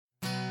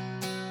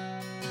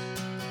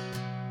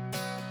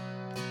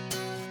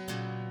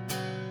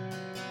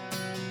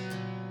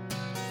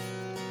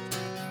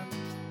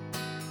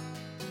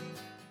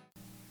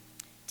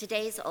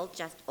Today's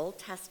Old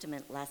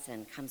Testament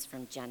lesson comes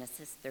from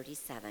Genesis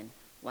 37,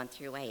 1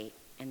 through 8,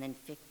 and then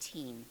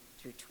 15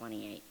 through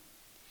 28.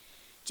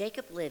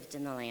 Jacob lived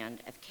in the land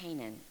of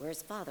Canaan, where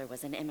his father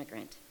was an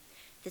immigrant.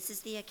 This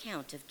is the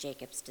account of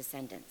Jacob's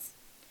descendants.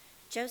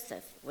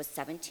 Joseph was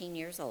 17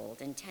 years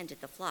old and tended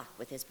the flock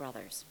with his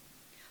brothers.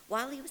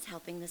 While he was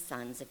helping the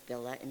sons of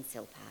Bilhah and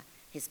Zilpah,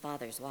 his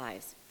father's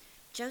wives,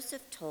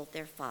 Joseph told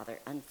their father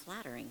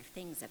unflattering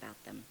things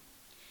about them.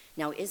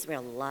 Now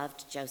Israel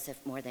loved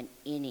Joseph more than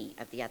any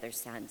of the other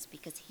sons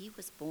because he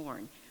was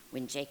born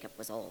when Jacob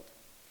was old.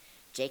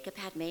 Jacob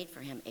had made for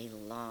him a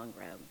long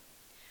robe.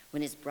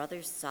 When his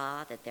brothers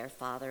saw that their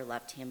father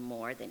loved him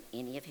more than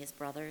any of his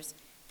brothers,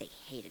 they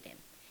hated him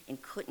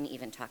and couldn't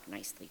even talk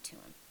nicely to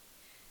him.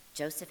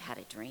 Joseph had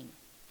a dream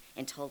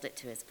and told it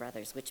to his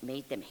brothers, which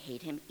made them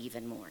hate him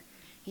even more.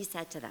 He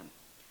said to them,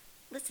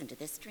 "Listen to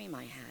this dream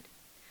I had.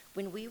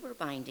 When we were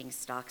binding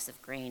stalks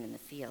of grain in the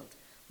field,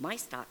 my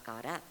stalk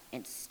got up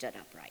and stood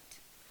upright,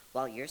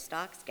 while your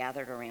stalks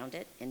gathered around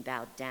it and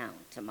bowed down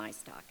to my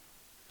stalk."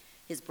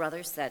 His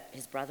brothers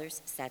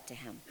said to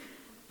him,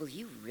 "Will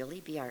you really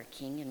be our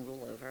king and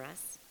rule over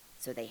us?"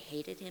 So they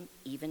hated him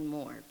even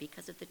more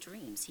because of the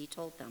dreams he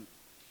told them.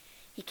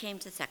 He came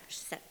to Shechem,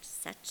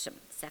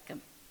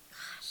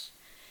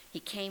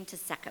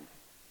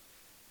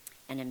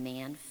 and a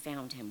man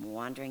found him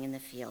wandering in the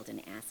field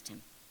and asked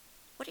him,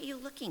 "What are you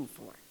looking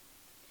for?"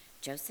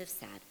 Joseph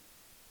said,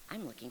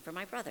 "I'm looking for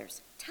my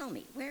brothers. Tell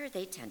me, where are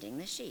they tending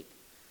the sheep?"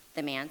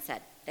 The man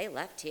said, "They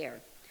left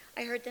here.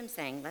 I heard them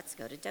saying, 'Let's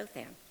go to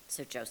Dothan.'"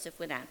 So Joseph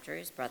went after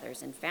his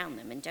brothers and found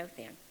them in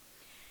Dothan.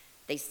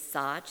 They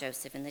saw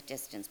Joseph in the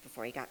distance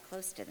before he got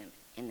close to them,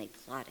 and they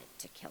plotted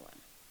to kill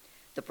him.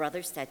 The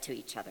brothers said to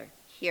each other,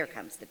 "Here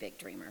comes the big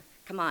dreamer.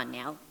 Come on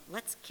now,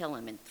 let's kill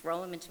him and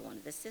throw him into one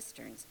of the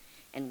cisterns,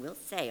 and we'll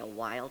say a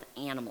wild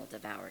animal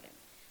devoured him.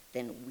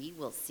 Then we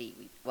will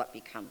see what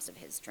becomes of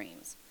his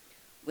dreams."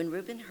 When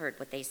Reuben heard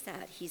what they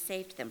said, he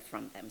saved them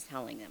from them,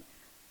 telling them,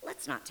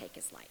 "Let's not take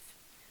his life."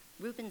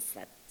 Reuben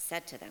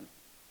said to them,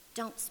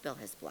 "Don't spill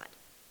his blood.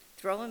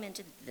 Throw him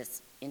into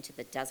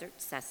the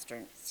desert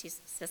cistern,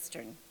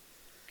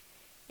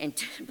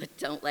 but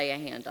don't lay a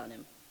hand on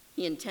him."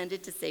 He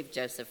intended to save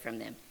Joseph from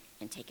them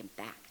and take him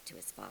back to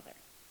his father.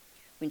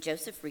 When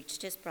Joseph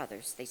reached his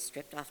brothers, they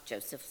stripped off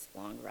Joseph's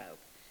long robe,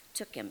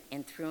 took him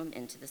and threw him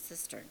into the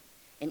cistern,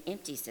 an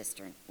empty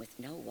cistern with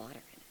no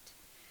water in it.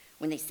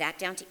 When they sat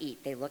down to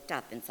eat, they looked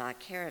up and saw a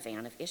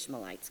caravan of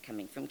Ishmaelites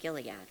coming from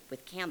Gilead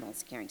with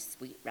camels carrying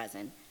sweet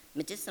resin,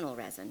 medicinal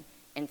resin,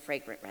 and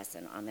fragrant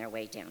resin on their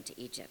way down to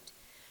Egypt.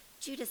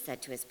 Judah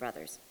said to his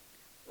brothers,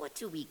 "What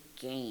do we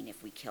gain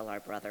if we kill our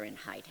brother and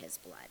hide his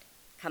blood?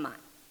 Come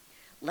on,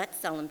 let's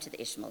sell him to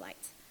the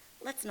Ishmaelites.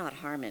 Let's not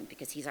harm him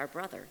because he's our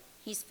brother.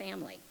 He's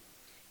family."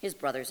 His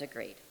brothers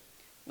agreed.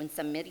 When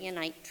some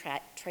Midianite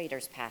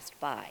traders passed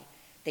by,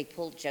 they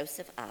pulled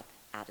Joseph up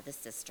out of the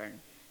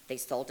cistern. They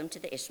sold him to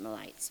the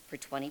Ishmaelites for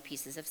 20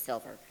 pieces of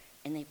silver,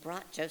 and they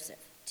brought Joseph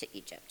to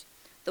Egypt.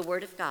 The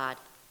word of God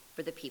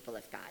for the people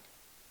of God.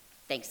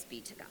 Thanks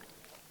be to God.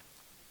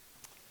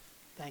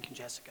 Thank you,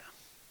 Jessica.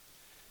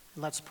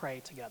 And let's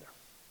pray together.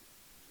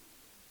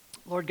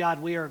 Lord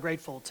God, we are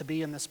grateful to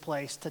be in this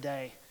place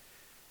today.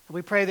 And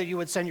we pray that you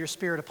would send your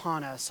Spirit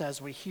upon us as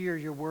we hear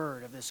your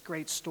word of this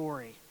great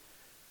story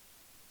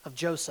of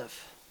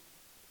Joseph.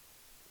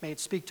 May it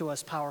speak to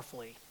us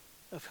powerfully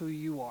of who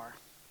you are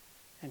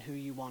and who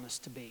you want us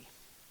to be.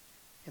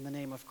 In the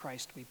name of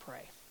Christ we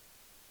pray.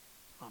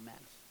 Amen.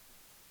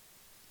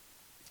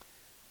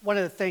 One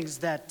of the things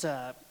that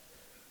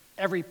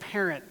every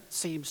parent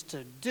seems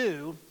to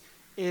do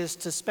is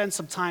to spend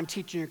some time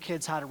teaching your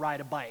kids how to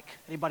ride a bike.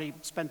 Anybody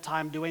spend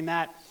time doing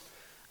that?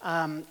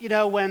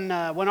 When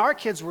our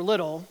kids were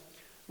little,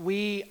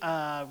 we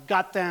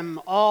got them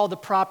all the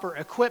proper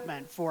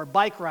equipment for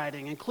bike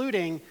riding,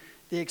 including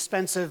the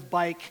expensive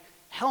bike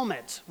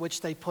helmet,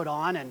 which they put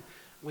on, and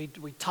we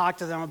talked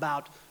to them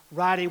about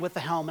riding with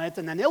the helmet,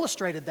 and then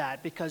illustrated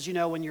that, because,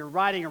 when you're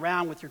riding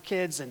around with your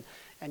kids and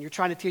you're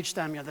trying to teach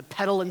them, the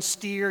pedal and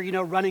steer,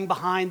 running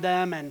behind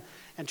them and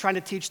trying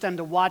to teach them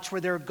to watch where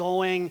they're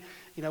going.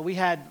 We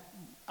had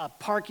a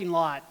parking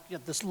lot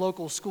at this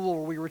local school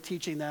where we were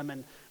teaching them,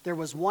 and there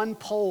was one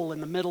pole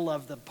in the middle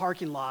of the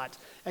parking lot.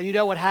 And you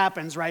know what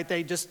happens, right?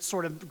 They just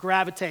sort of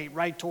gravitate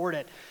right toward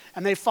it.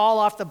 And they fall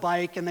off the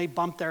bike and they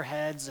bump their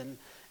heads,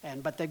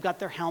 but they've got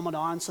their helmet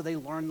on, so they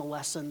learn the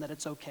lesson that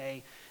it's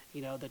okay,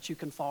 that you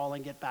can fall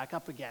and get back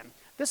up again.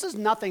 This is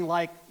nothing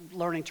like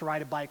learning to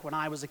ride a bike when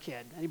I was a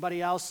kid.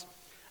 Anybody else?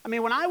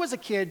 When I was a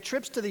kid,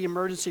 trips to the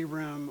emergency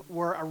room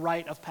were a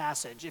rite of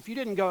passage. If you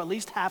didn't go at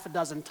least half a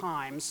dozen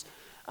times,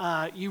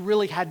 you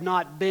really had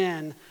not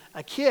been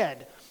a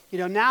kid.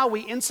 Now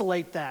we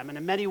insulate them, and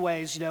in many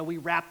ways, we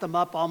wrap them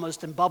up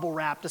almost in bubble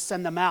wrap to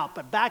send them out.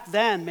 But back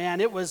then, man,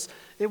 it was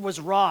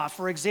raw.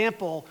 For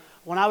example,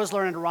 when I was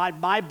learning to ride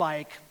my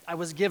bike, I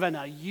was given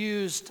a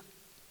used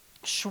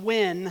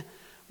Schwinn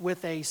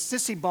with a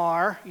sissy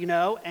bar,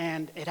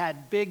 and it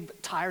had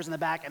big tires in the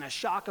back and a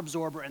shock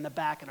absorber in the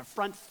back and a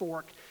front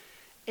fork.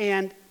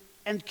 And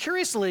And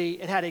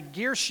curiously, it had a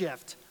gear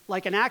shift,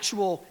 like an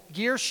actual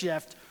gear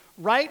shift,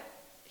 right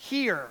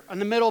here on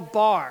the middle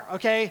bar,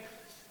 okay?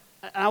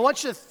 And I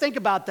want you to think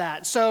about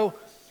that. So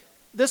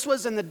this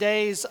was in the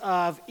days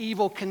of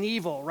Evel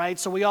Knievel, right?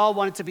 So we all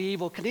wanted to be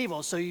Evel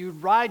Knievel. So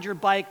you'd ride your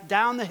bike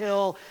down the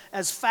hill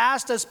as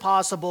fast as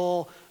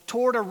possible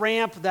toward a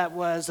ramp that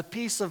was a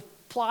piece of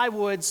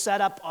plywood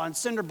set up on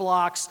cinder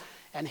blocks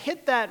and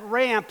hit that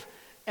ramp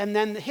and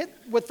then hit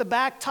with the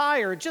back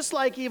tire, just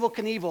like Evel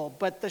Knievel.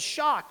 But the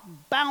shock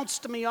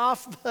bounced me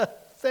off the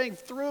thing,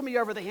 threw me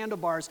over the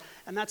handlebars,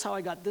 and that's how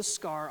I got this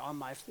scar on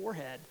my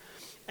forehead.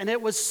 And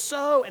it was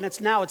so, and it's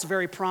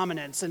very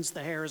prominent since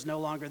the hair is no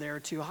longer there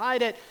to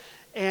hide it,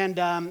 and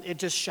it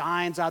just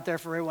shines out there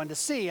for everyone to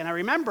see. And I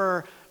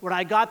remember when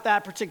I got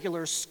that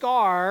particular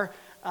scar,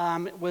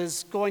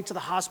 was going to the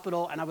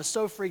hospital, and I was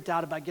so freaked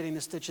out about getting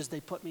the stitches, they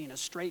put me in a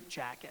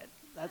straitjacket.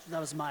 That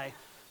was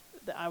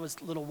I was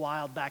a little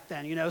wild back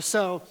then, you know.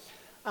 So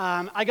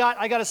I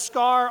got a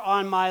scar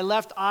on my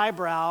left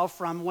eyebrow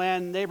from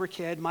when neighbor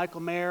kid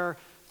Michael Mayer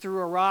threw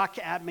a rock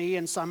at me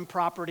in some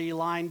property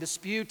line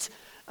dispute.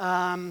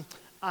 I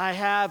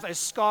have a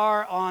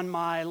scar on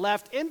my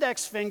left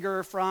index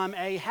finger from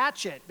a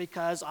hatchet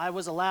because I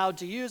was allowed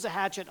to use a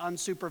hatchet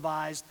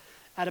unsupervised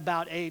at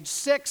about age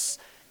 6,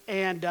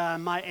 and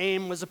my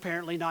aim was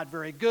apparently not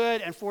very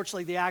good, and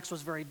fortunately the axe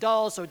was very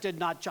dull, so it did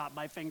not chop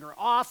my finger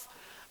off.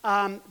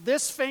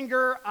 This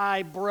finger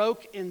I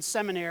broke in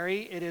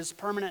seminary. It is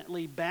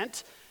permanently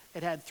bent.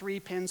 It had 3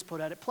 pins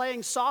put at it,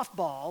 playing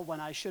softball when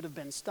I should have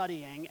been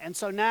studying, and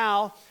so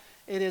now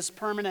it is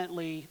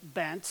permanently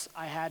bent.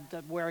 I had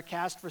to wear a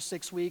cast for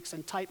 6 weeks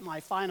and type my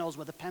finals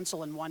with a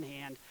pencil in one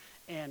hand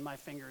and my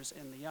fingers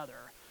in the other.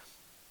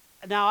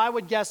 Now, I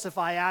would guess if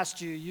I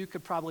asked you, you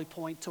could probably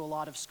point to a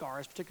lot of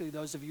scars, particularly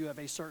those of you of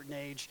a certain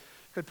age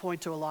could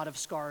point to a lot of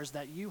scars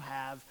that you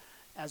have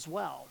as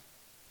well.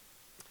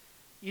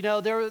 You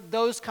know, there are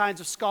those kinds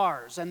of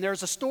scars, and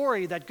there's a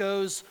story that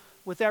goes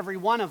with every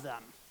one of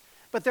them.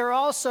 But there are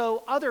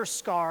also other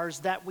scars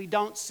that we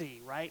don't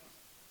see, right?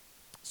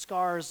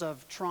 Scars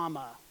of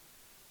trauma,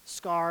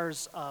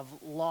 scars of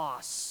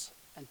loss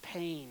and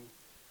pain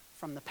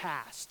from the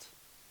past.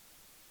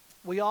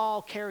 We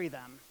all carry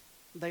them.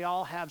 They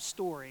all have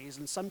stories,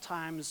 and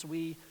sometimes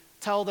we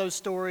tell those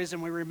stories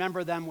and we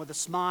remember them with a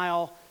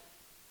smile,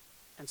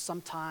 and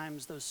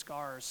sometimes those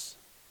scars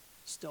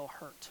still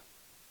hurt.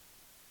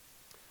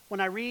 When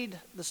I read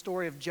the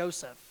story of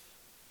Joseph,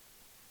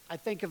 I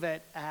think of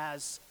it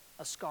as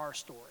a scar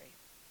story.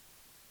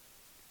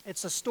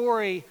 It's a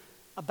story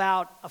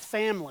about a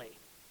family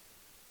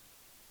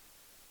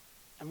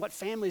and what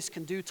families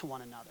can do to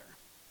one another.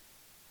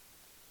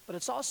 But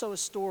it's also a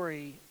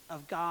story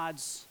of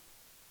God's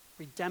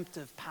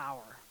redemptive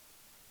power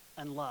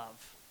and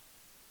love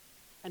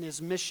and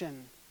his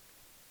mission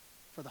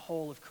for the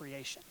whole of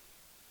creation.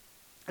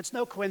 It's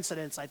no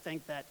coincidence, I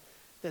think, that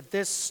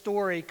this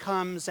story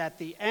comes at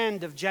the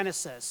end of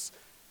Genesis,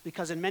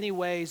 because in many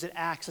ways it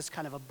acts as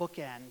kind of a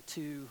bookend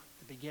to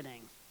the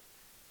beginning.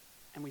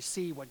 And we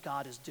see what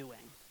God is doing,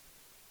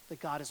 that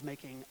God is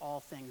making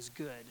all things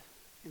good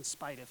in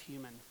spite of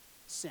human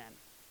sin.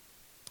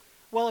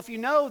 Well, if you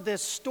know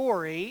this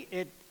story,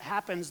 it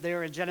happens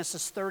there in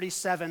Genesis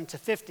 37 to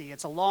 50.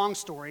 It's a long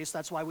story, so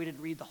that's why we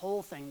didn't read the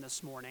whole thing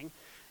this morning.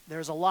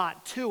 There's a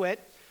lot to it,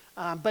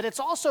 but it's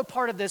also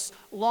part of this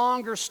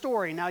longer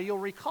story. Now, you'll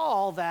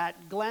recall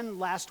that Glenn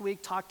last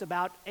week talked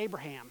about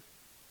Abraham.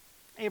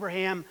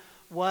 Abraham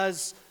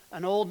was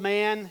an old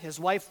man. His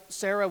wife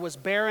Sarah was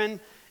barren,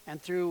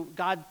 and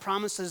God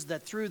promises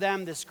that through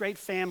them, this great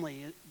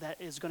family that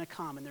is going to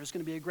come, and there's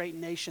going to be a great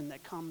nation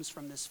that comes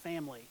from this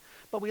family.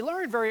 But we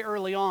learned very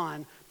early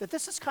on that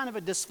this is kind of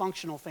a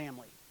dysfunctional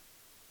family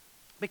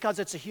because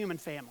it's a human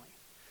family.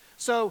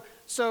 So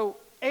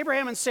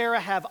Abraham and Sarah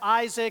have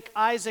Isaac.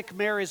 Isaac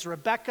marries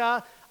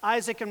Rebekah.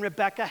 Isaac and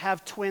Rebekah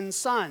have twin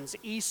sons,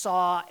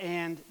 Esau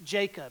and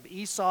Jacob.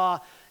 Esau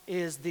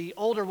is the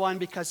older one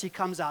because he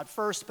comes out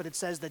first, but it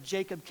says that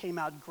Jacob came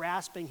out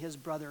grasping his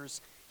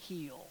brother's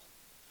heel.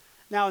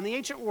 Now, in the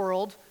ancient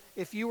world,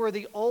 if you were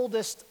the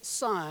oldest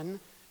son,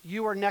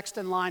 you were next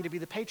in line to be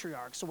the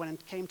patriarch. So when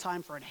it came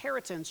time for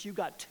inheritance, you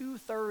got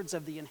 2/3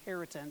 of the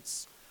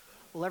inheritance,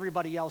 while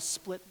everybody else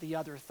split the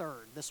other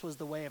third. This was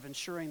the way of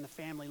ensuring the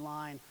family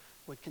line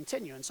would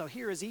continue. And so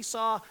here is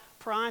Esau,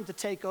 primed to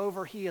take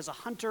over. He is a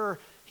hunter.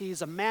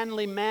 He's a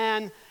manly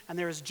man. And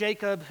there's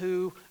Jacob,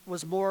 who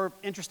was more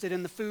interested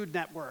in the Food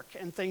Network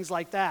and things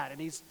like that.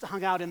 And he's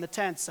hung out in the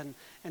tents and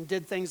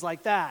did things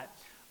like that.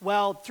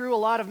 Well, through a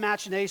lot of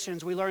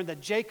machinations, we learned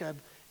that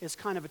Jacob is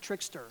kind of a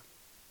trickster.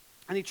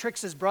 And he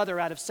tricks his brother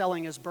out of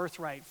selling his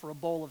birthright for a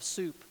bowl of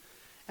soup.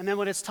 And then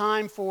when it's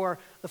time for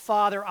the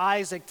father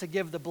Isaac to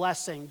give the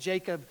blessing,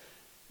 Jacob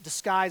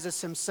disguises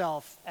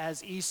himself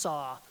as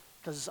Esau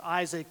because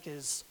Isaac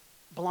is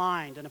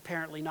blind and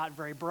apparently not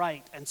very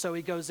bright. And so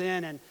he goes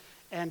in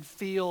and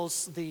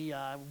feels the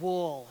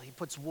wool. He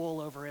puts wool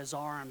over his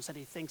arms and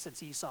he thinks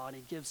it's Esau and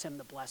he gives him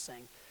the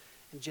blessing.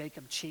 And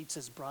Jacob cheats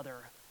his brother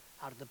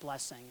out of the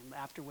blessing, and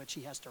after which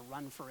he has to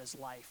run for his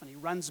life. And he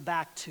runs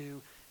back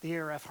to the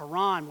area of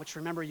Haran, which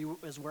remember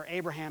is where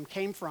Abraham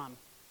came from.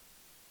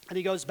 And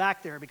he goes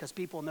back there because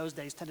people in those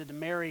days tended to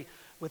marry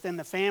within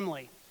the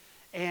family.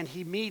 And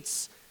he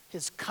meets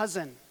his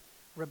cousin,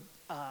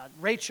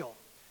 Rachel,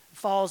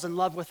 falls in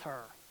love with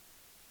her.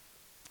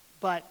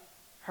 But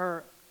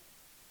her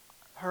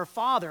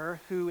father,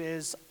 who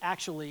is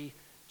actually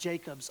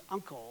Jacob's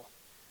uncle,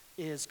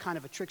 is kind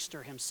of a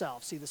trickster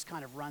himself. See, this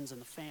kind of runs in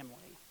the family.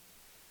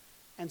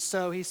 And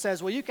so he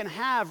says, well, you can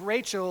have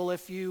Rachel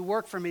if you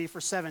work for me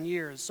for 7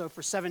 years. So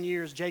for 7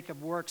 years,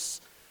 Jacob works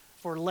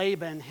for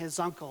Laban, his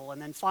uncle.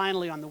 And then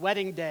finally, on the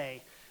wedding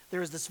day,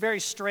 there is this very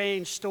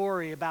strange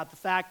story about the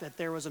fact that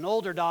there was an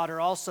older daughter,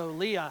 also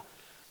Leah.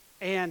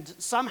 And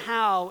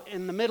somehow,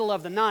 in the middle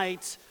of the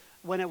night,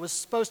 when it was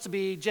supposed to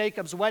be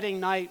Jacob's wedding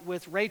night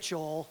with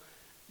Rachel,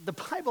 the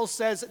Bible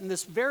says in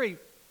this very,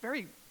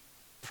 very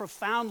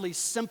profoundly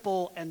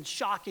simple and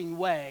shocking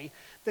way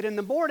that in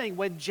the morning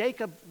when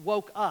Jacob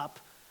woke up,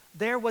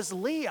 there was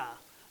Leah,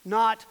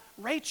 not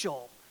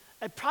Rachel.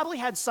 It probably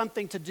had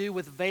something to do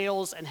with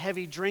veils and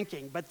heavy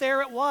drinking, but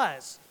there it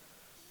was,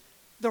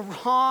 the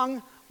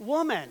wrong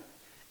woman.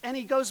 And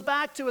he goes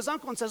back to his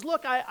uncle and says,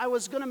 look, I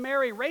was going to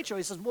marry Rachel.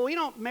 He says, well, we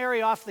don't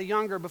marry off the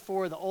younger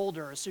before the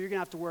older, so you're going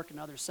to have to work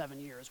another 7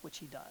 years, which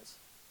he does.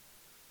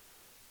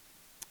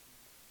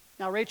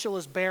 Now, Rachel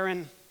is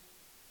barren.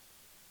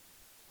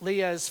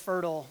 Leah is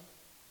fertile.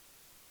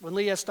 When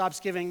Leah stops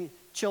giving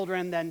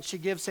children, then she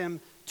gives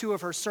him 2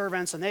 of her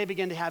servants, and they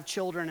begin to have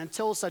children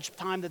until such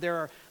time that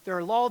there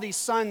are all these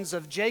sons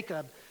of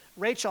Jacob.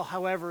 Rachel,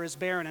 however, is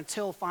barren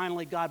until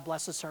finally God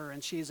blesses her,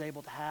 and she is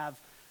able to have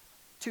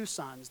 2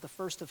 sons, the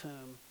first of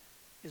whom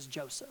is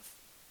Joseph.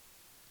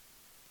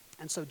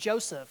 And so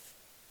Joseph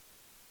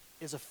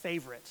is a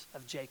favorite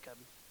of Jacob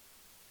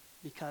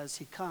because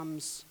he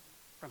comes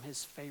from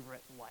his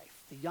favorite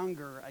wife. The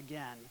younger,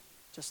 again,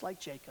 just like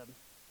Jacob,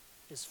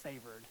 is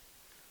favored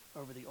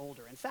over the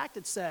older. In fact,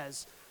 it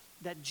says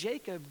that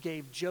Jacob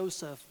gave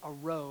Joseph a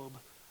robe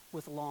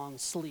with long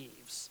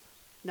sleeves.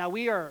 Now,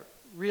 we are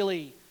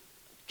really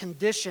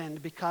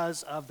conditioned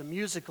because of the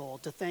musical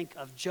to think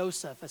of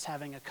Joseph as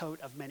having a coat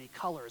of many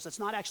colors. That's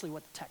not actually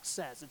what the text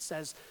says. It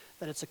says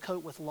that it's a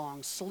coat with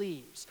long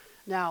sleeves.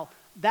 Now,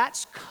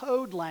 that's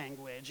code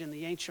language in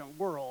the ancient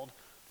world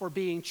for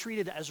being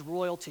treated as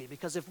royalty,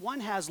 because if one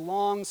has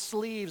long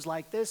sleeves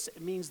like this,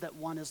 it means that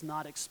one is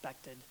not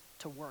expected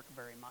to work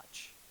very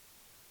much.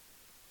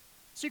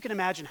 So you can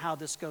imagine how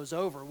this goes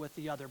over with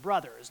the other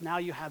brothers. Now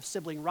you have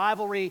sibling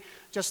rivalry,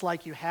 just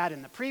like you had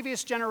in the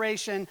previous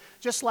generation,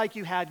 just like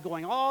you had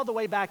going all the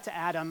way back to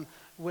Adam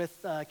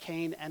with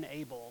Cain and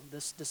Abel.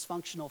 This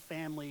dysfunctional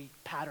family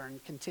pattern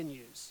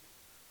continues.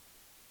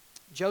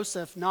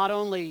 Joseph not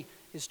only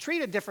is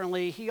treated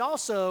differently, he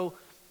also,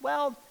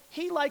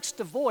 he likes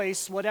to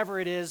voice whatever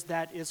it is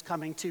that is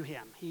coming to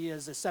him. He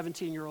is a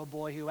 17-year-old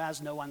boy who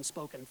has no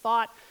unspoken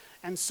thought,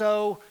 and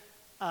so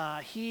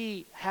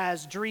he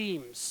has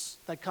dreams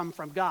that come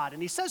from God.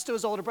 And he says to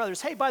his older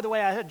brothers, hey, by the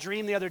way, I had a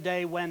dream the other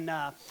day when,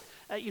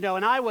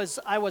 and I was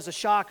a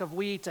shock of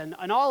wheat,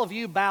 and all of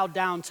you bowed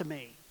down to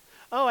me.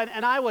 Oh,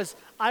 and I was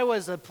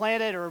a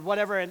planet or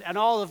whatever, and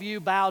all of you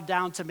bowed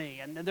down to me.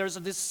 And there's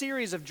this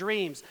series of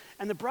dreams,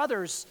 and the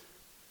brothers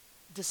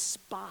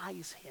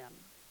despise him.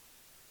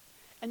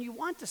 And you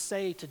want to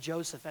say to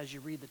Joseph as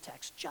you read the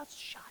text, just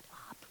shut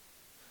up.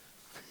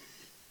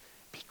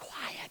 Be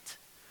quiet.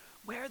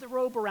 Wear the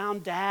robe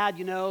around Dad,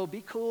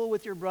 be cool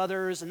with your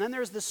brothers. And then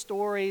there's this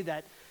story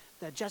that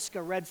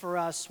Jessica read for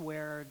us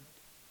where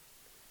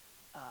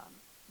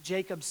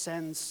Jacob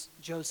sends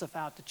Joseph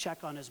out to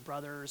check on his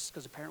brothers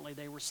because apparently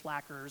they were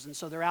slackers. And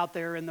so they're out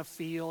there in the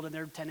field and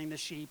they're tending the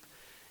sheep.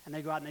 And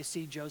they go out and they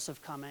see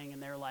Joseph coming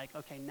and they're like,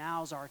 okay,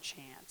 now's our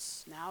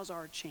chance. Now's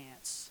our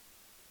chance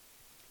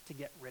to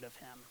get rid of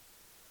him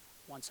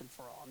once and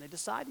for all. And they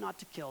decide not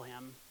to kill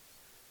him,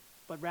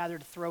 but rather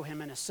to throw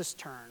him in a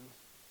cistern,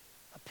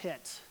 a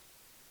pit,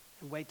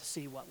 and wait to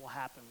see what will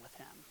happen with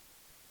him.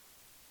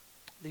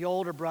 The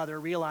older brother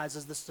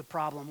realizes this is a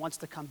problem, wants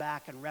to come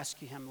back and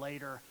rescue him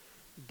later,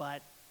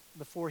 but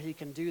before he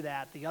can do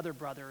that, the other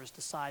brothers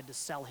decide to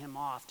sell him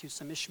off to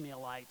some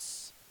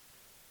Ishmaelites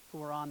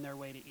who are on their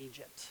way to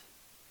Egypt,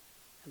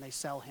 and they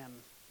sell him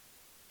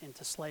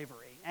into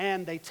slavery.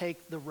 And they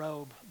take the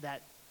robe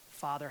that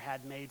father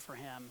had made for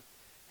him,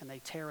 and they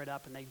tear it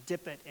up, and they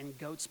dip it in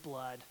goat's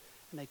blood,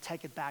 and they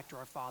take it back to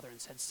our father and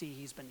said, see,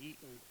 he's been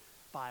eaten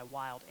by a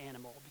wild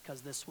animal,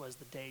 because this was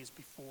the days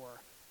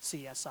before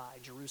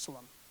CSI,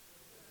 Jerusalem.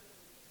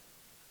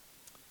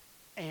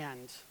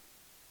 And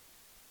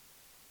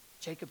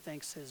Jacob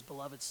thinks his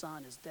beloved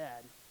son is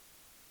dead.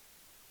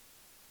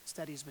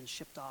 Instead, he's been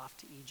shipped off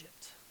to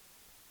Egypt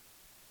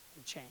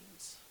in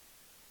chains.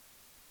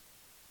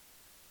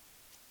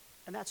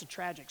 And that's a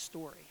tragic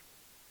story.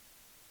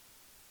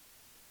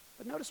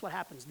 But notice what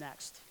happens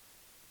next.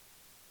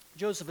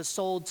 Joseph is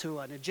sold to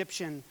an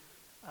Egyptian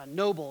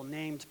noble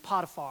named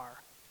Potiphar.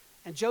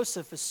 And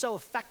Joseph is so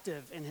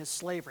effective in his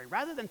slavery.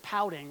 Rather than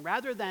pouting,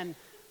 rather than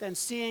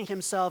seeing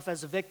himself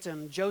as a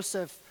victim,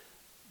 Joseph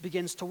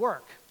begins to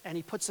work, and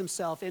he puts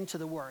himself into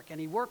the work. And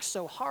he works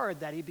so hard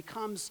that he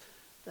becomes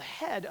the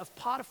head of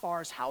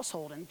Potiphar's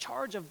household, in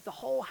charge of the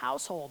whole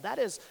household. That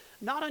is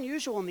not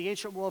unusual in the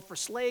ancient world for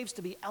slaves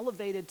to be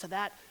elevated to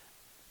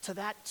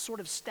that sort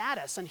of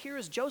status. And here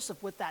is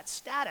Joseph with that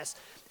status.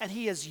 And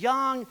he is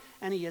young,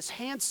 and he is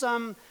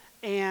handsome,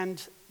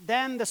 and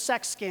then the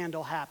sex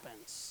scandal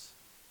happens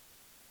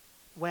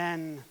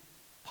when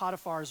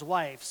Potiphar's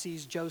wife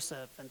sees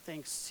Joseph and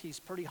thinks he's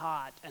pretty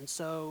hot, and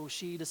so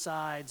she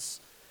decides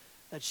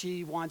that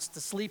she wants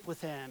to sleep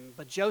with him.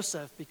 But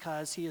Joseph,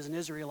 because he is an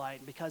Israelite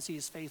and because he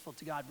is faithful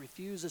to God,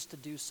 refuses to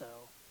do so.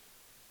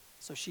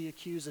 So she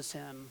accuses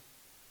him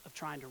of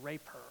trying to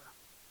rape her.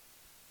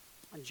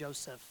 And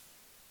Joseph,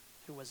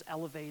 who was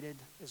elevated,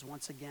 is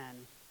once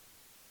again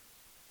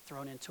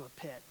thrown into a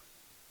pit,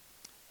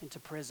 into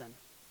prison.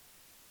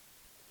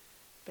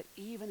 But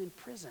even in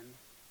prison,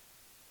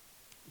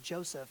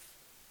 Joseph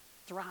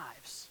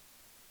thrives.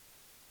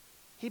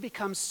 He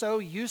becomes so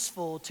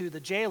useful to the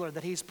jailer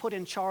that he's put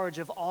in charge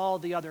of all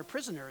the other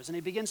prisoners, and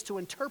he begins to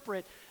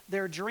interpret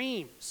their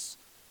dreams.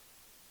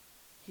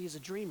 He's a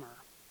dreamer,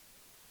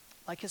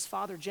 like his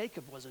father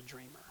Jacob was a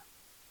dreamer.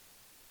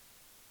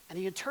 And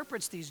he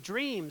interprets these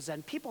dreams,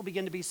 and people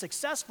begin to be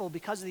successful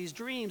because of these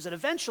dreams. And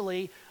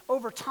eventually,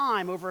 over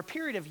time, over a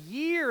period of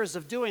years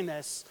of doing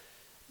this,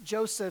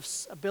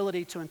 Joseph's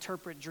ability to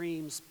interpret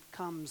dreams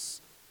becomes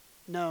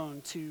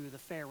known to the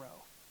Pharaoh.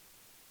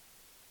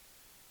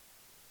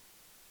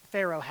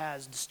 Pharaoh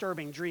has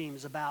disturbing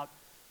dreams about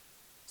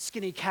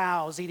skinny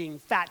cows eating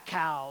fat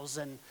cows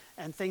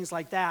and things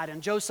like that.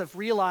 And Joseph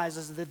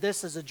realizes that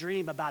this is a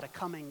dream about a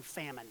coming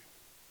famine,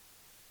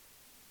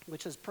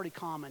 which is pretty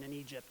common in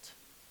Egypt.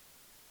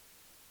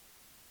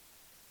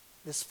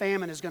 This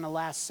famine is going to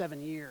last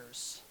 7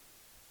 years.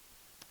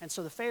 And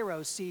so the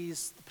Pharaoh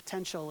sees the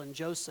potential in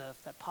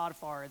Joseph that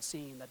Potiphar had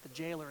seen, that the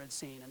jailer had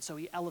seen. And so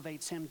he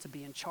elevates him to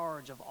be in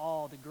charge of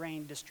all the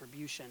grain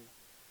distribution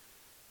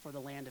for the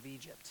land of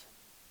Egypt.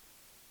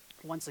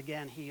 Once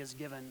again, he is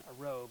given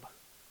a robe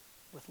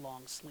with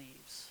long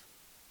sleeves,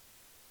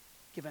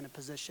 given a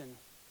position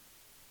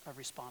of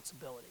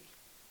responsibility.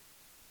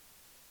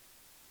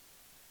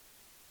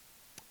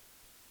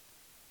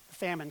 The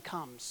famine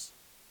comes.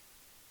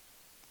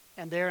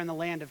 And there in the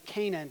land of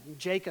Canaan,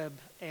 Jacob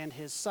and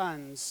his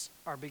sons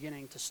are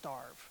beginning to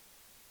starve.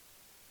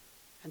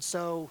 And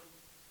so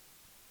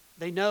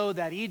they know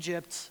that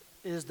Egypt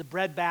is the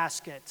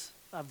breadbasket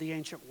of the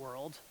ancient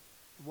world.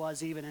 It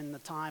was even in the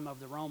time of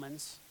the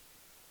Romans.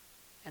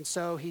 And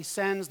so he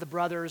sends the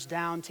brothers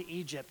down to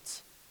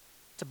Egypt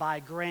to buy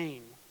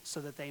grain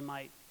so that they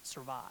might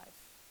survive.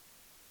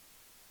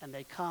 And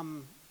they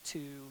come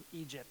to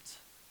Egypt.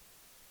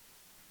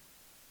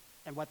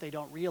 And what they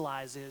don't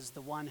realize is the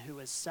one who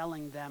is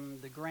selling them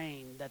the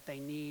grain that they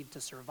need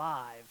to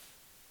survive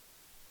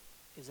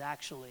is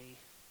actually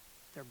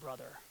their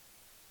brother,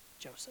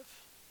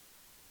 Joseph.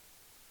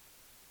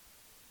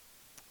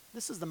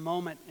 This is the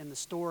moment in the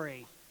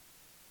story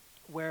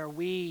where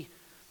we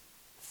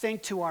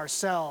think to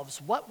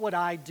ourselves, what would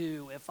I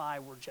do if I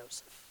were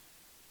Joseph?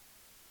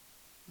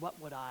 What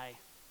would I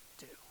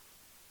do?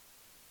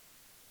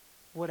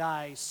 Would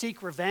I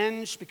seek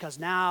revenge because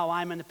now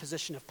I'm in a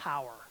position of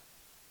power?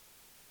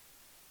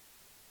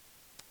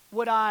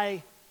 Would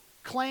I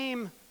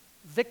claim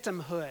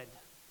victimhood?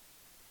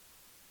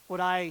 Would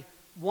I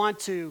want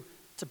to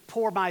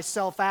pour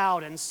myself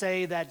out and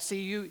say that,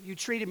 see, you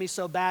treated me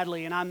so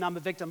badly and I'm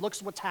a victim. Look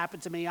what's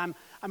happened to me. I'm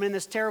in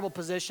this terrible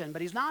position.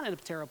 But he's not in a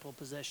terrible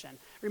position.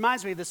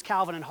 Reminds me of this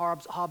Calvin and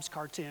Hobbes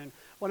cartoon,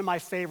 one of my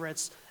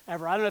favorites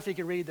ever. I don't know if you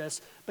can read this,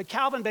 but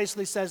Calvin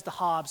basically says to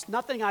Hobbes,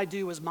 nothing I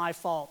do is my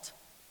fault.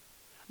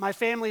 My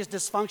family is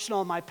dysfunctional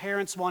and my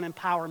parents won't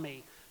empower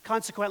me.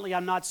 Consequently,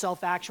 I'm not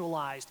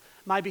self-actualized.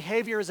 My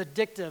behavior is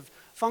addictive,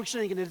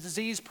 functioning in a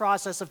disease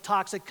process of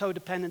toxic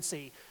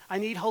codependency. I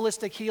need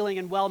holistic healing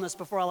and wellness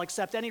before I'll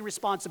accept any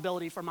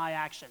responsibility for my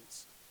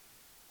actions.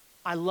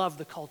 I love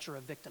the culture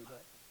of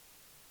victimhood.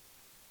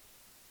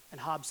 And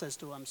Hobbes says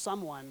to him,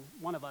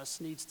 one of us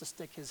needs to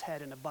stick his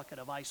head in a bucket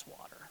of ice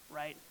water,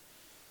 right?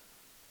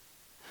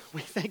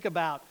 We think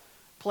about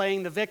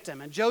playing the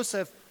victim, and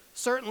Joseph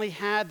certainly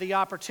had the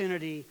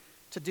opportunity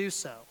to do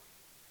so.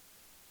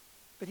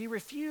 But he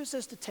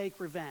refuses to take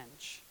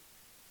revenge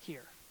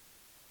here.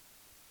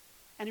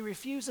 And he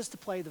refuses to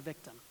play the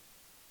victim.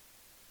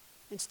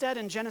 Instead,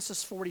 in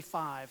Genesis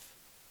 45,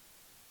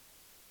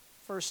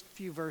 first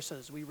few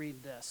verses, we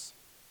read this.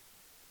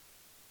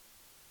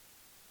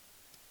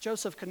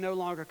 Joseph could no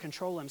longer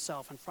control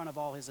himself in front of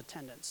all his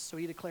attendants, so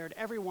he declared,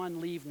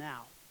 "Everyone leave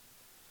now."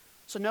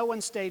 So no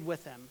one stayed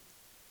with him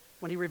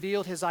when he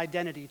revealed his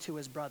identity to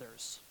his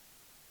brothers.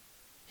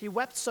 He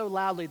wept so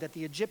loudly that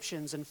the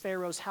Egyptians and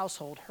Pharaoh's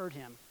household heard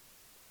him.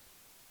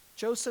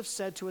 Joseph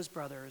said to his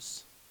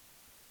brothers,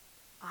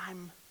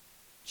 "I'm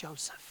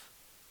Joseph.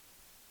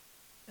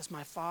 Is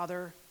my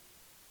father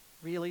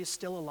really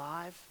still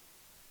alive?"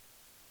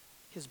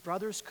 His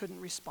brothers couldn't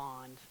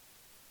respond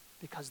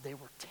because they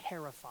were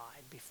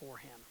terrified before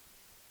him.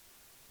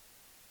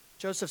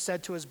 Joseph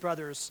said to his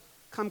brothers,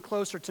 "Come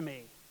closer to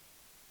me."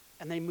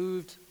 and they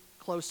moved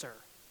closer.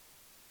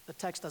 The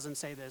text doesn't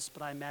say this,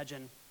 but I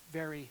imagine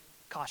very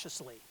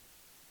cautiously.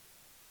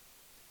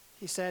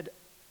 He said,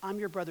 I'm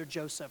your brother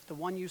Joseph, the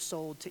one you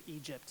sold to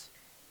Egypt.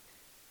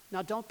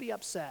 Now don't be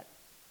upset,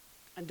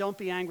 and don't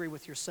be angry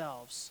with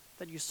yourselves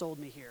that you sold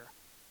me here.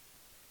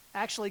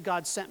 Actually,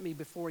 God sent me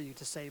before you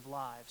to save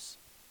lives.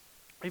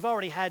 We've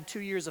already had 2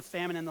 years of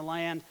famine in the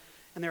land,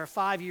 and there are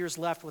 5 years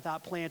left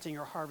without planting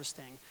or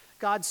harvesting.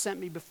 God sent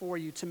me before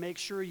you to make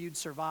sure you'd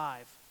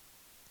survive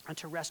and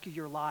to rescue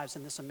your lives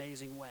in this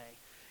amazing way.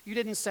 You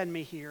didn't send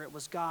me here. It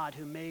was God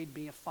who made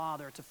me a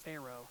father to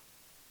Pharaoh,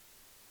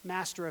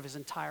 master of his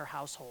entire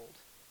household,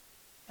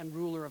 and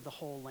ruler of the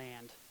whole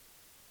land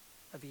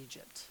of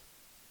Egypt.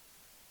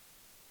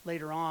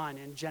 Later on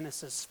in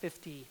Genesis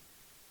 50,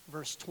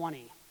 verse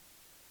 20,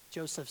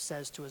 Joseph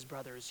says to his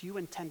brothers, you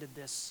intended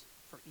this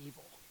for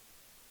evil,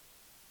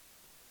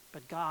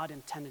 but God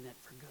intended it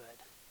for good,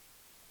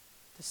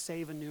 to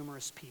save a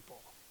numerous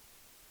people,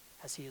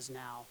 as he is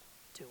now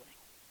doing.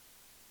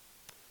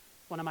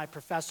 One of my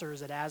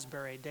professors at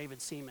Asbury, David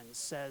Seamans,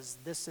 says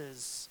this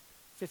is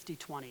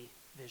 50-20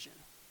 vision.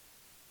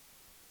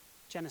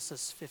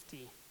 Genesis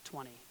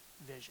 50-20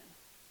 vision.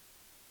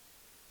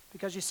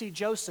 Because you see,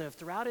 Joseph,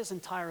 throughout his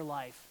entire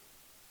life,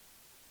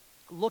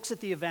 looks at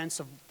the events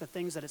of the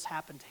things that has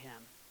happened to him.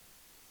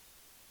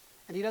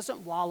 And he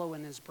doesn't wallow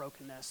in his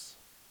brokenness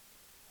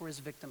or his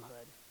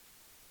victimhood.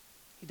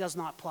 He does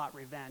not plot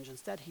revenge.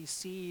 Instead, he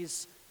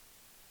sees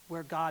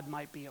where God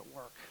might be at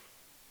work,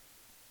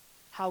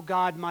 how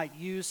God might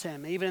use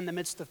him, even in the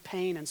midst of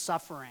pain and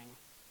suffering,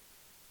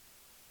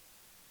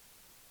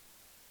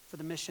 for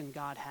the mission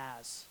God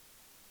has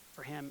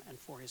for him and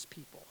for his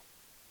people.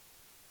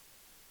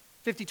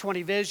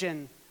 50-20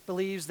 vision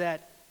believes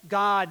that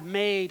God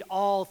made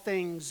all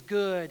things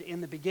good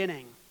in the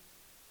beginning,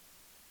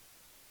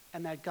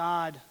 and that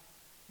God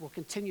will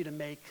continue to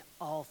make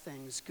all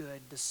things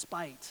good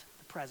despite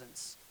the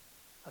presence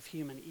of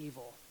human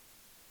evil.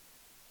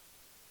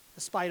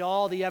 Despite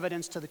all the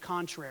evidence to the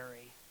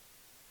contrary,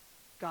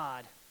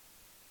 God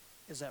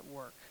is at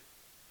work.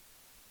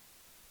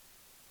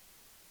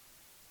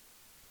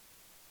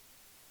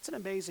 It's an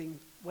amazing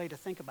way to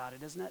think about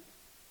it, isn't it?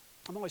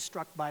 I'm always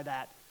struck by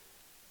that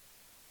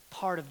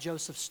part of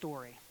Joseph's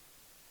story.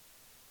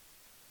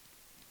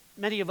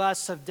 Many of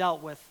us have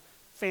dealt with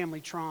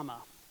family trauma,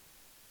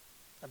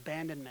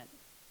 abandonment,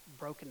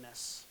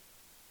 brokenness,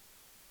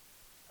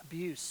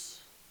 abuse,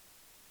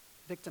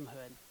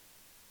 victimhood.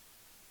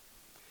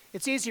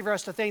 It's easy for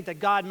us to think that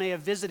God may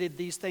have visited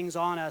these things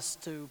on us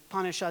to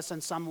punish us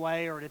in some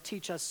way or to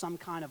teach us some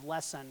kind of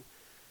lesson.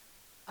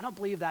 I don't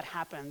believe that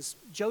happens.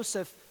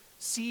 Joseph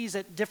sees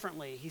it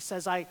differently. He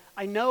says, I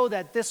know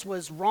that this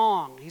was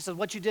wrong. He said,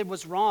 what you did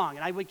was wrong.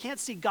 And we can't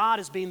see God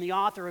as being the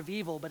author of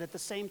evil, but at the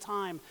same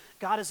time,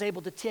 God is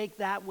able to take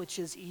that which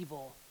is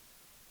evil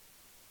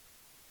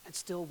and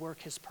still work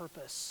his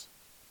purpose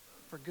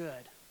for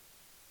good.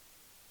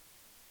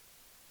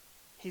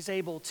 He's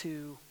able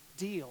to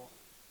deal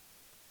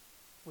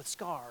with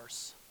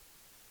scars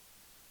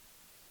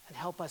and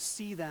help us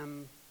see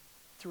them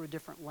through a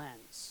different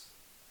lens,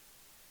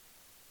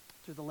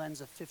 through the lens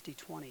of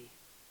 50-20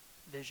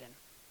 vision.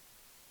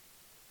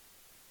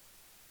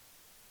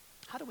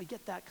 How do we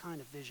get that kind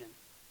of vision?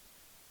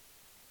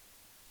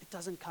 It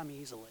doesn't come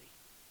easily.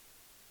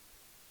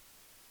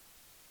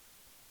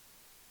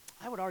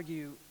 I would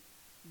argue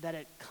that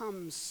it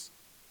comes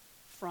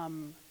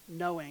from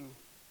knowing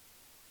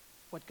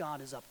what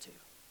God is up to.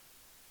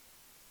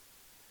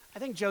 I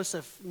think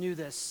Joseph knew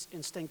this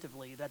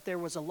instinctively, that there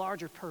was a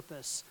larger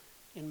purpose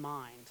in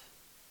mind.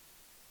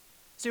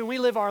 See, when we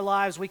live our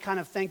lives, we kind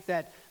of think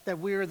that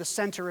we're the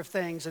center of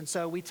things, and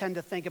so we tend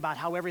to think about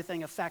how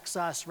everything affects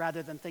us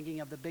rather than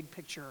thinking of the big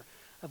picture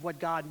of what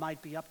God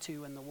might be up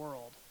to in the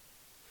world.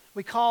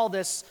 We call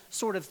this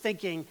sort of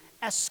thinking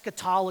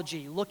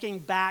eschatology, looking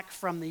back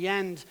from the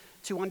end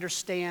to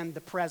understand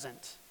the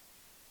present.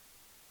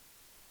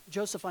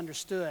 Joseph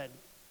understood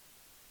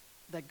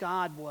that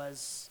God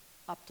was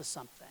up to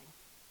something.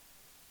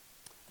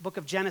 The book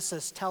of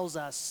Genesis tells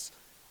us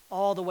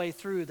all the way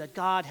through that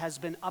God has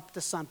been up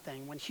to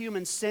something. When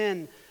human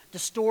sin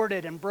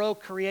distorted and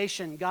broke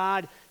creation,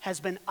 God has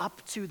been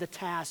up to the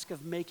task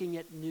of making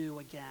it new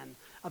again,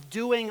 of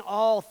doing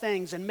all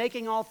things and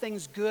making all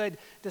things good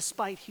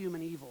despite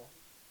human evil.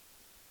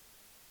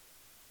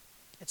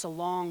 It's a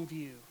long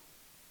view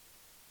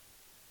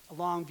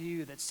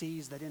that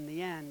sees that in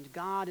the end,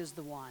 God is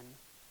the one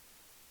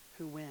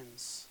who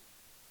wins.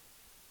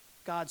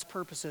 God's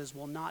purposes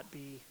will not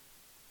be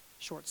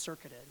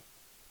short-circuited.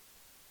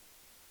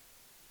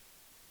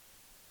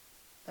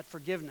 That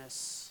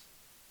forgiveness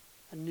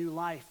and new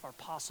life are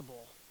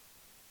possible.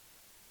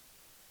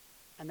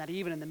 And that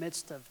even in the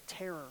midst of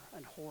terror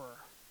and horror,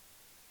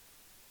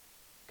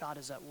 God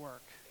is at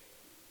work.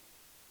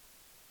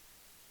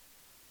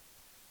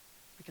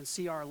 We can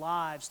see our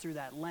lives through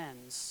that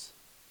lens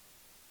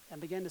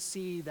and begin to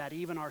see that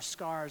even our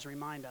scars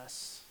remind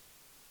us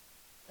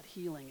that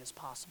healing is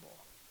possible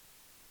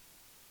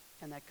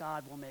and that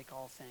God will make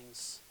all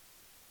things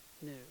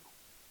new.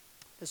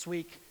 This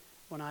week,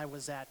 when I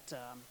was at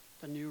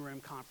the New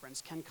Room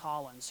Conference. Ken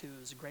Collins, who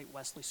is a great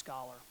Wesley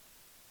scholar,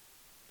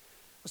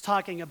 was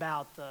talking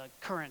about the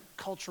current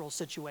cultural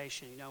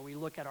situation. You know, we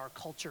look at our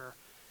culture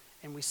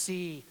and we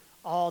see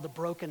all the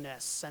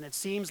brokenness, and it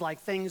seems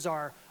like things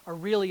are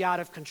really out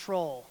of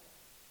control.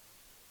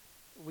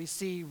 We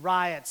see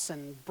riots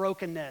and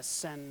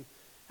brokenness and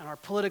our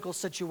political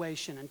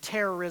situation and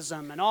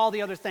terrorism and all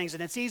the other things.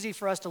 And it's easy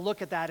for us to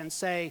look at that and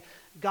say,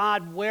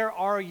 God, where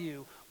are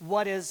you?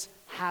 What is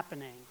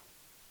happening?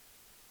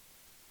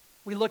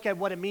 We look at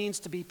what it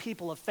means to be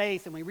people of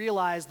faith, and we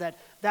realize that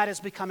that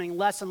is becoming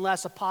less and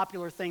less a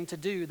popular thing to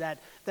do, that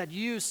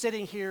you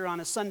sitting here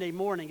on a Sunday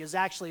morning is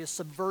actually a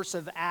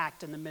subversive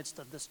act in the midst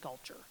of this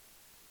culture.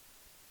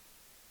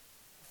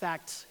 In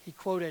fact, he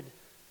quoted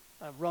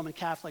a Roman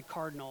Catholic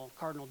cardinal,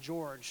 Cardinal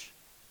George,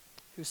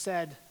 who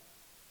said,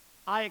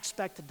 I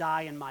expect to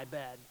die in my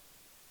bed.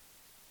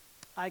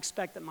 I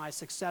expect that my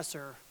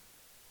successor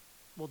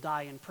will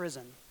die in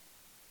prison.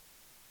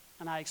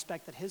 And I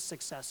expect that his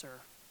successor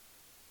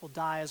will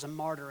die as a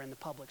martyr in the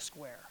public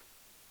square.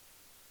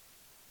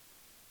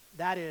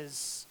 That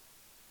is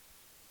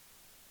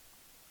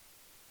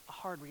a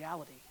hard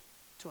reality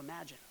to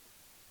imagine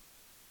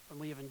when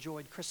we have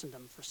enjoyed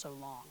Christendom for so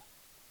long.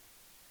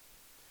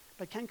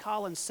 But Ken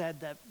Collins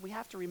said that we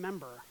have to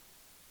remember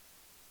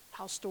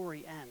how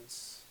story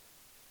ends.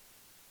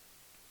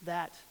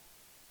 That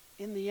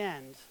in the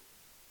end,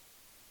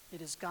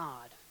 it is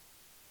God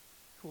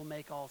who will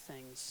make all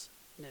things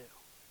new.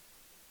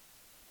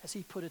 As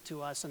he put it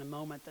to us in a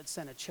moment that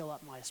sent a chill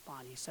up my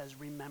spine, he says,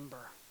 remember,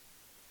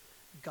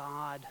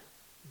 God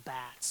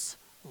bats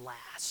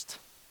last,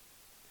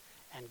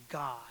 and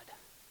God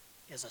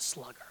is a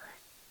slugger.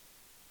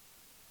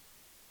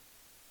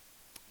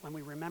 When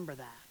we remember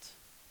that,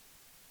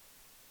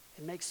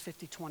 it makes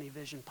 50-20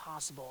 vision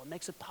possible. It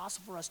makes it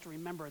possible for us to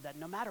remember that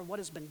no matter what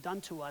has been done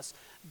to us,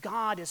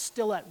 God is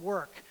still at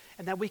work,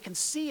 and that we can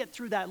see it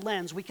through that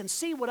lens. We can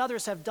see what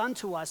others have done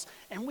to us,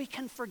 and we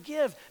can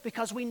forgive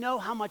because we know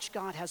how much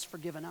God has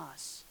forgiven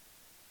us.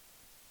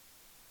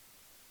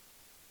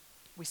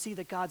 We see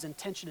that God's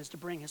intention is to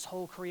bring his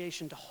whole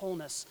creation to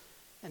wholeness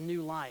and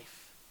new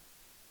life.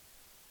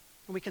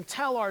 And we can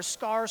tell our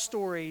scar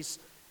stories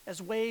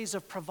as ways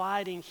of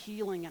providing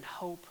healing and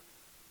hope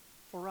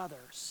for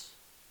others.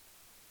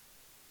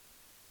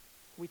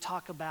 We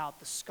talk about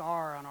the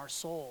scar on our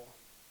soul.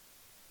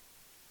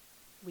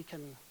 We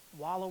can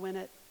wallow in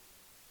it,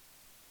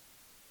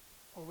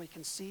 or we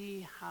can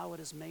see how it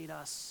has made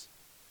us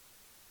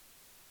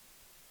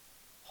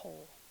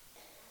whole,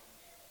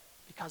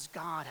 because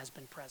God has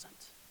been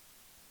present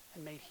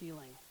and made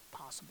healing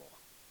possible.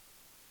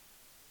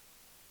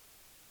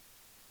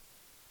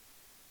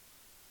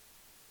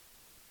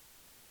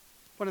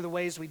 One of the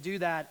ways we do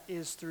that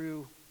is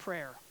through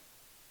prayer,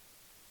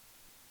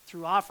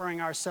 through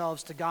offering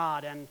ourselves to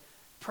God and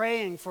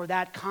praying for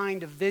that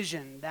kind of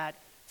vision, that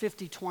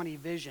 50-20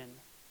 vision,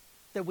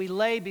 that we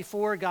lay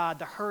before God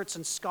the hurts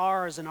and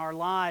scars in our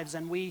lives,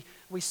 and we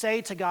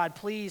say to God,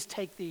 please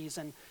take these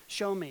and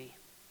show me.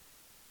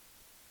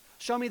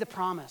 Show me the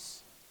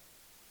promise.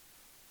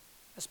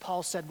 As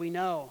Paul said, we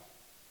know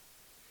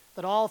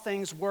that all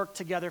things work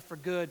together for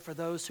good for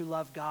those who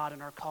love God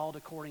and are called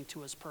according to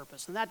his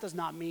purpose. And that does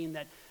not mean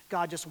that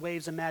God just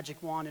waves a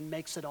magic wand and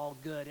makes it all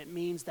good. It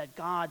means that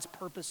God's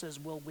purposes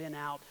will win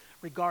out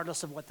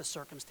regardless of what the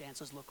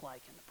circumstances look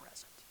like in the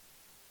present.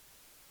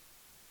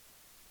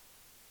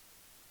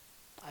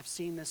 I've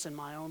seen this in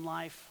my own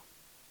life.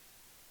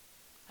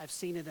 I've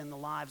seen it in the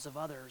lives of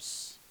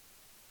others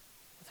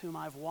with whom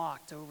I've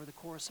walked over the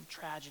course of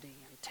tragedy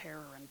and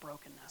terror and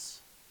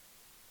brokenness.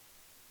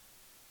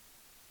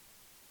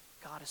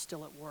 God is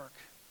still at work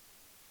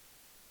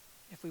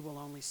if we will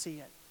only see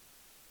it.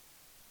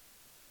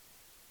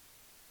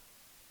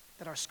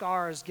 That our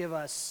scars give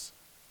us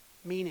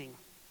meaning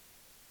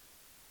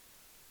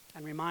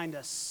and remind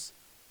us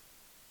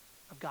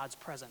of God's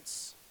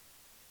presence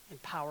in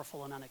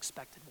powerful and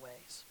unexpected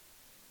ways.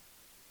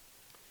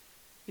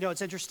 You know,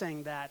 it's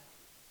interesting that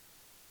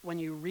when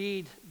you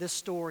read this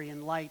story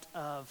in light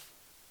of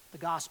the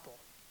gospel,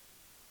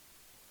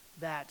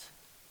 that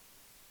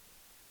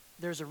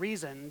there's a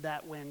reason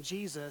that when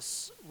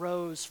Jesus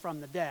rose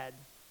from the dead,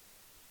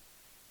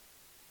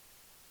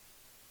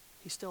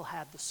 he still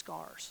had the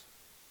scars.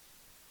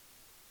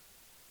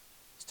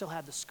 Still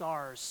had the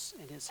scars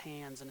in his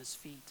hands and his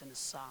feet and his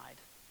side.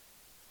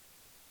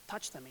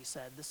 Touch them, he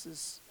said. This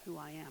is who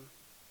I am.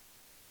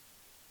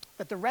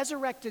 That the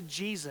resurrected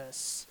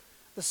Jesus,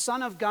 the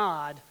Son of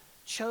God,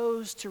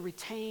 chose to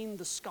retain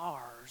the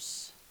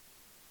scars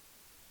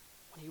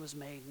when he was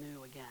made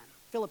new again.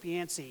 Philip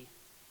Yancey,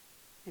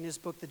 in his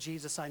book, The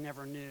Jesus I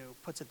Never Knew,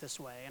 puts it this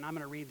way, and I'm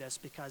going to read this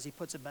because he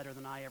puts it better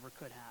than I ever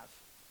could have.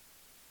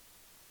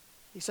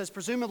 He says,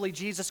 presumably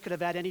Jesus could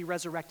have had any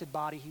resurrected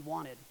body he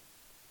wanted,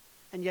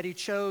 and yet he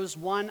chose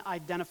one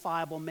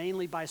identifiable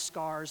mainly by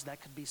scars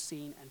that could be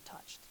seen and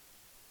touched.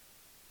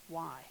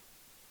 Why?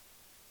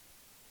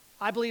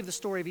 I believe the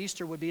story of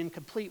Easter would be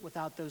incomplete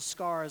without those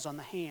scars on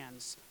the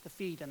hands, the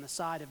feet, and the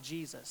side of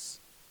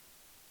Jesus.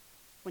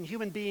 When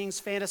human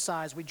beings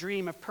fantasize, we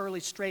dream of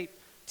pearly straight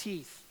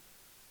teeth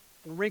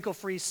and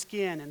wrinkle-free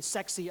skin and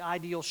sexy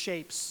ideal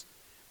shapes.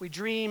 We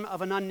dream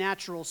of an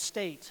unnatural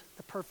state,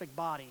 the perfect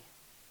body.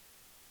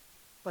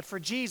 But for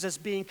Jesus,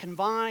 being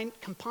confined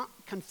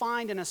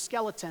in a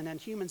skeleton and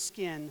human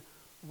skin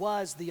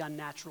was the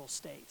unnatural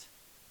state.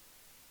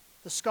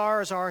 The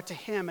scars are to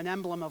him an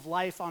emblem of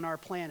life on our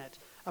planet,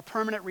 a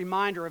permanent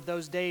reminder of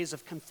those days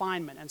of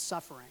confinement and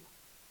suffering.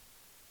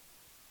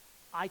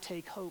 I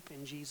take hope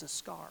in Jesus'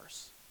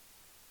 scars.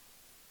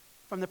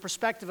 From the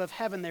perspective of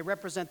heaven, they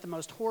represent the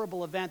most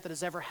horrible event that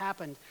has ever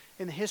happened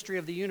in the history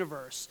of the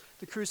universe,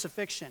 the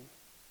crucifixion.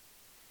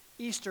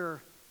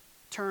 Easter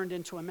turned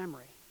into a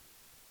memory.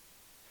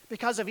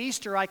 Because of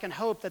Easter, I can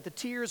hope that the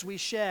tears we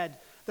shed,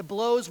 the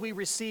blows we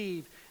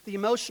receive, the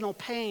emotional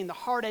pain, the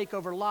heartache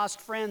over lost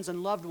friends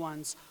and loved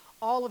ones,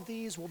 all of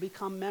these will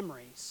become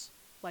memories,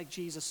 like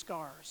Jesus'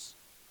 scars.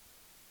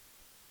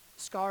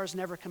 Scars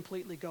never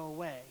completely go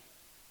away,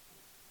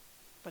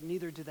 but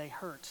neither do they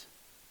hurt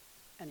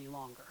any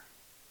longer.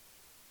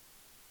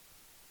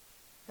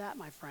 That,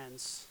 my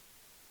friends,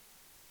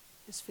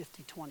 is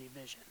 50-20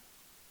 vision.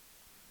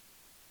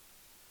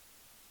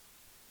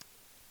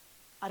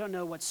 I don't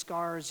know what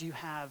scars you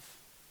have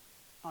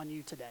on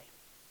you today.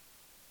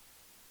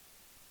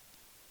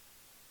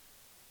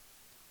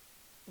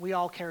 We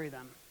all carry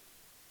them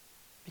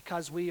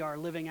because we are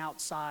living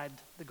outside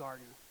the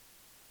garden.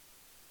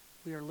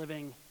 We are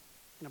living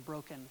in a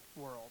broken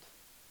world.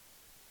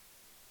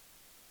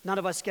 None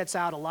of us gets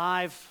out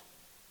alive.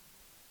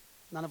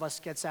 None of us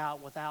gets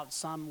out without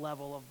some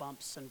level of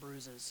bumps and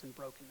bruises and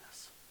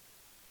brokenness.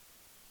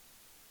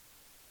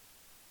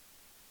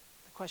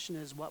 The question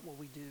is, what will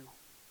we do?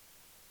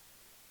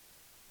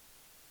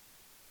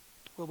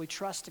 Will we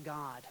trust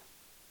God,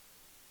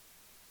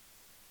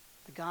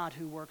 the God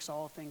who works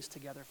all things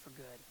together for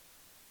good?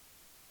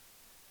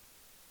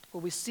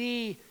 Will we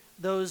see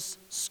those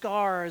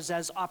scars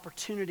as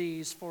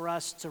opportunities for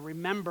us to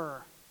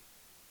remember,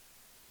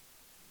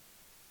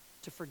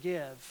 to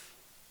forgive,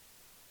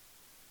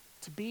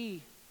 to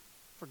be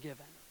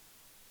forgiven,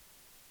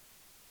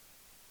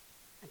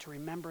 and to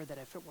remember that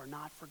if it were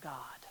not for God,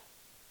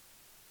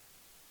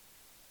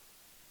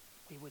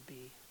 we would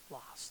be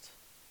lost?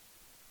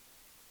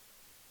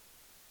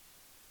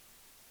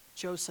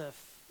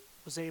 Joseph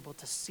was able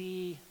to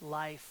see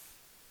life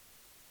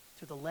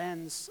through the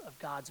lens of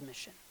God's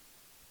mission.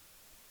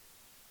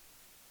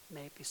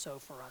 May it be so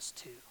for us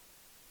too.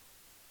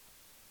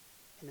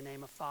 In the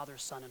name of Father,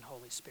 Son, and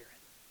Holy Spirit.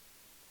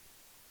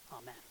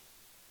 Amen.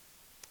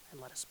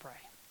 And let us pray.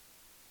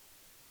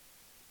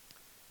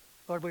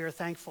 Lord, we are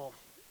thankful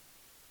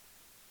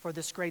for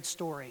this great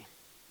story.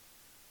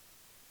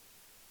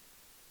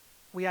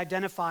 We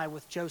identify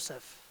with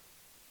Joseph.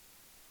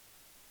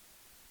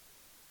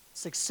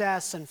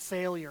 Success and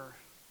failure,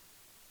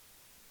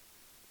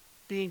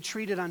 being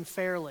treated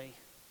unfairly,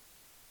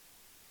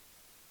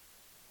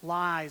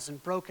 lies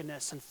and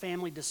brokenness and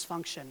family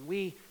dysfunction.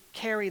 We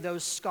carry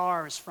those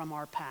scars from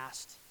our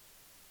past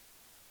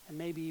and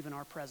maybe even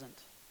our present.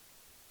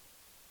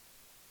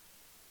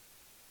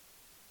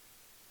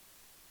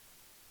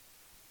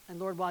 And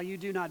Lord, while you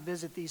do not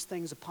visit these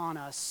things upon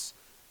us,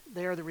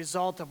 they are the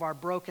result of our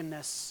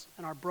brokenness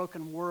and our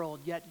broken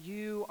world, yet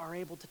you are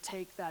able to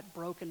take that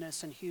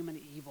brokenness and human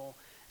evil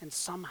and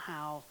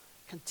somehow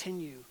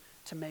continue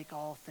to make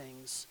all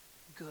things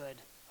good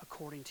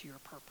according to your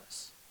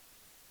purpose.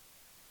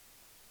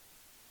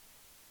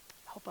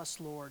 Help us,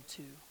 Lord,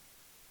 to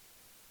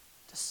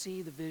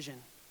see the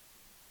vision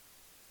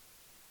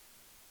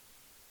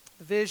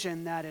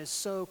that is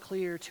so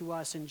clear to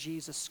us in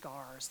Jesus'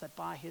 scars, that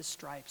by his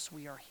stripes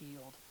we are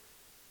healed.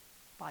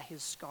 By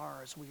his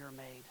scars we are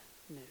made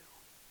new.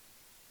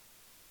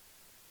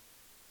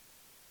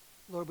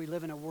 Lord, we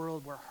live in a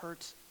world where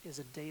hurt is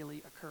a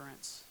daily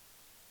occurrence.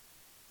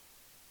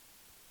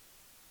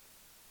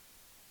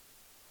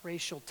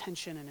 Racial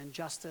tension and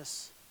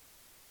injustice,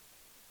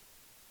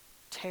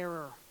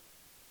 terror,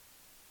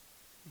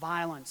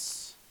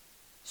 violence,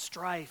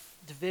 strife,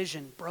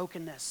 division,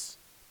 brokenness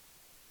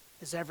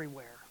is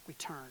everywhere we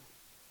turn.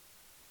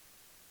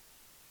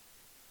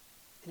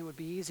 And it would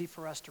be easy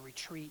for us to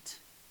retreat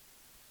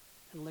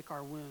and lick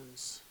our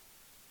wounds.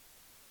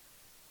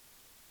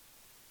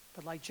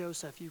 But like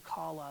Joseph, you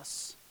call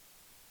us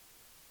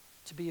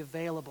to be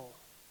available,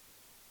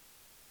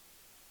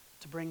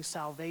 to bring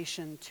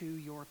salvation to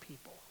your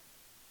people,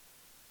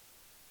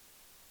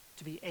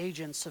 to be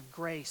agents of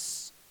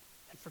grace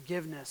and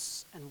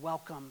forgiveness and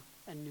welcome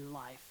and new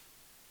life.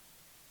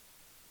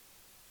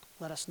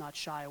 Let us not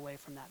shy away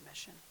from that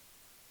mission.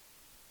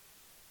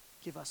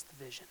 Give us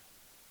the vision.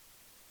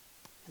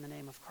 In the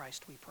name of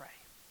Christ we pray.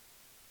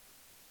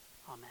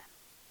 Amen.